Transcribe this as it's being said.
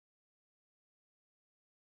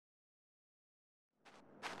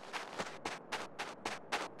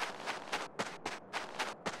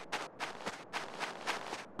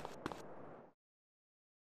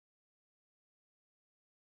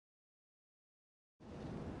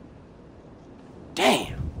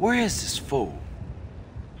Damn, where is this fool?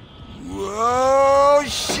 Whoa,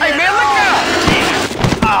 shit! Hey, man,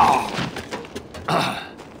 look out! Oh.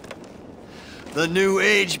 The new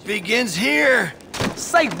age begins here.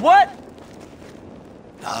 Say what?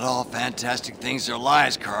 Not all fantastic things are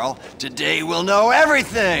lies, Carl. Today we'll know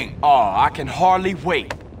everything. Oh, I can hardly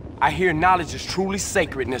wait. I hear knowledge is truly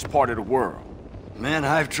sacred in this part of the world. Man,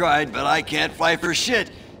 I've tried, but I can't fly for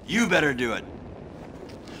shit. You better do it.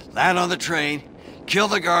 Land on the train, kill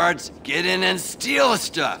the guards, get in and steal the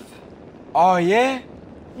stuff. Oh, yeah?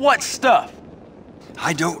 What stuff?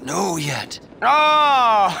 I don't know yet.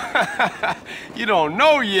 Oh, you don't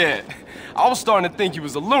know yet. I was starting to think you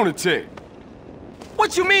was a lunatic.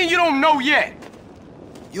 What you mean you don't know yet?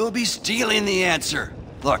 You'll be stealing the answer.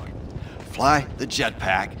 Look, fly the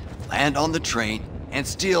jetpack, land on the train, and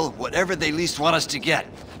steal whatever they least want us to get.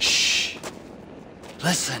 Shh.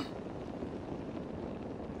 Listen.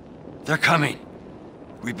 They're coming.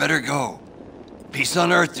 We better go. Peace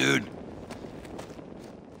on Earth, dude.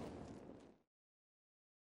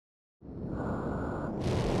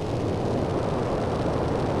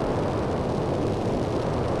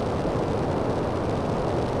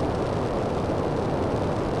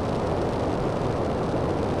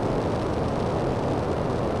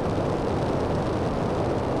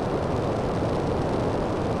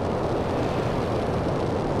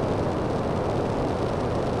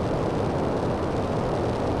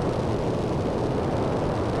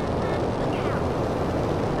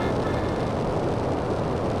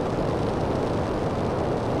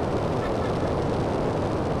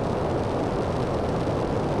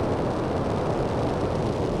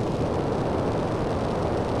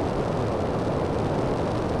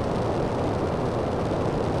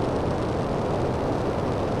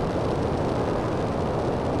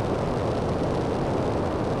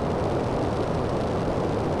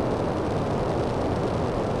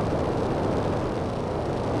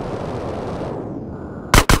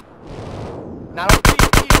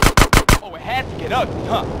 Oh, it had to get ugly,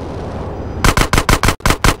 huh?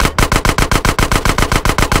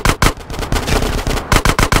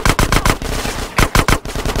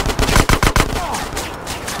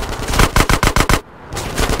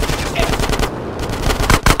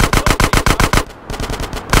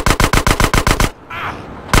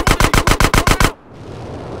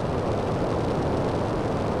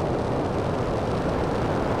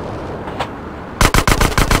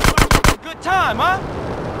 Good time, huh?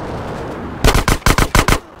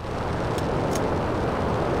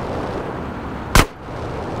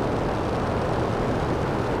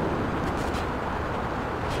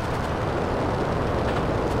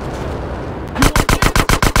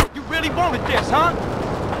 Wanted this, huh?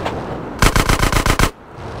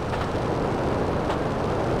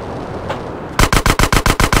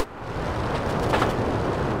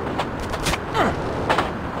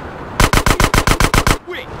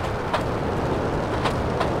 Quick.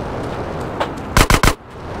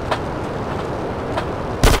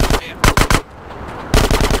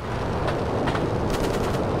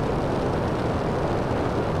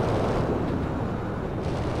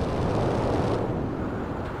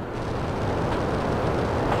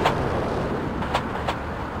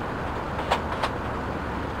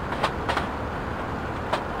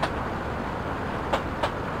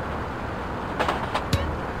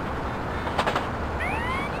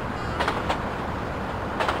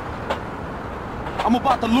 I'm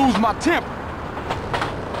about to lose my temper.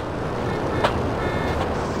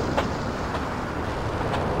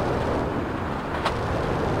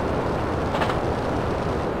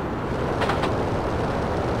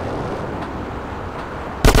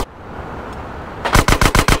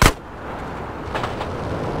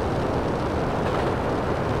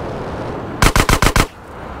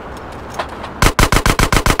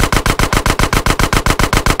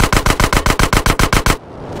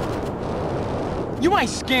 You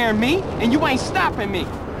ain't scaring me, and you ain't stopping me.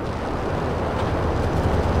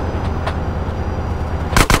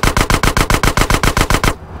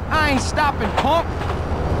 I ain't stopping, punk.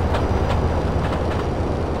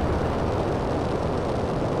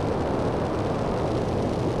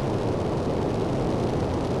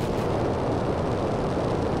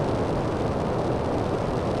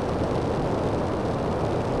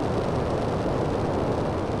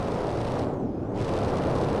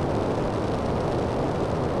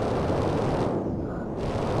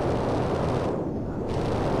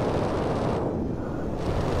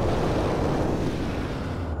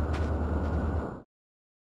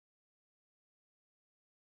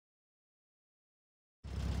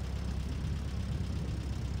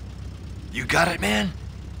 You got it, man?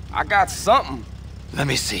 I got something. Let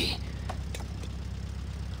me see.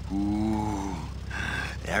 Ooh,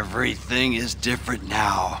 everything is different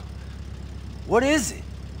now. What is it?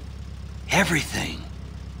 Everything.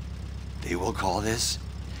 They will call this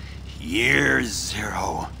Year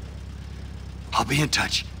Zero. I'll be in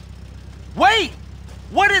touch. Wait!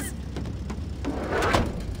 What is...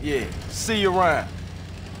 Yeah, see you around.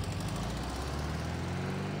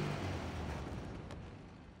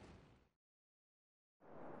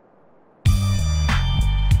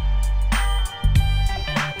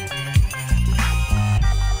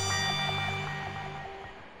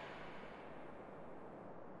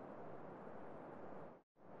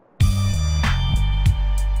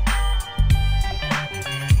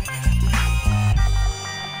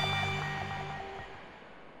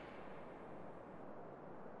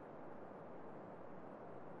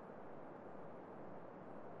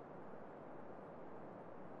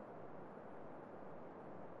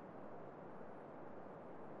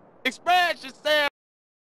 Express yourself!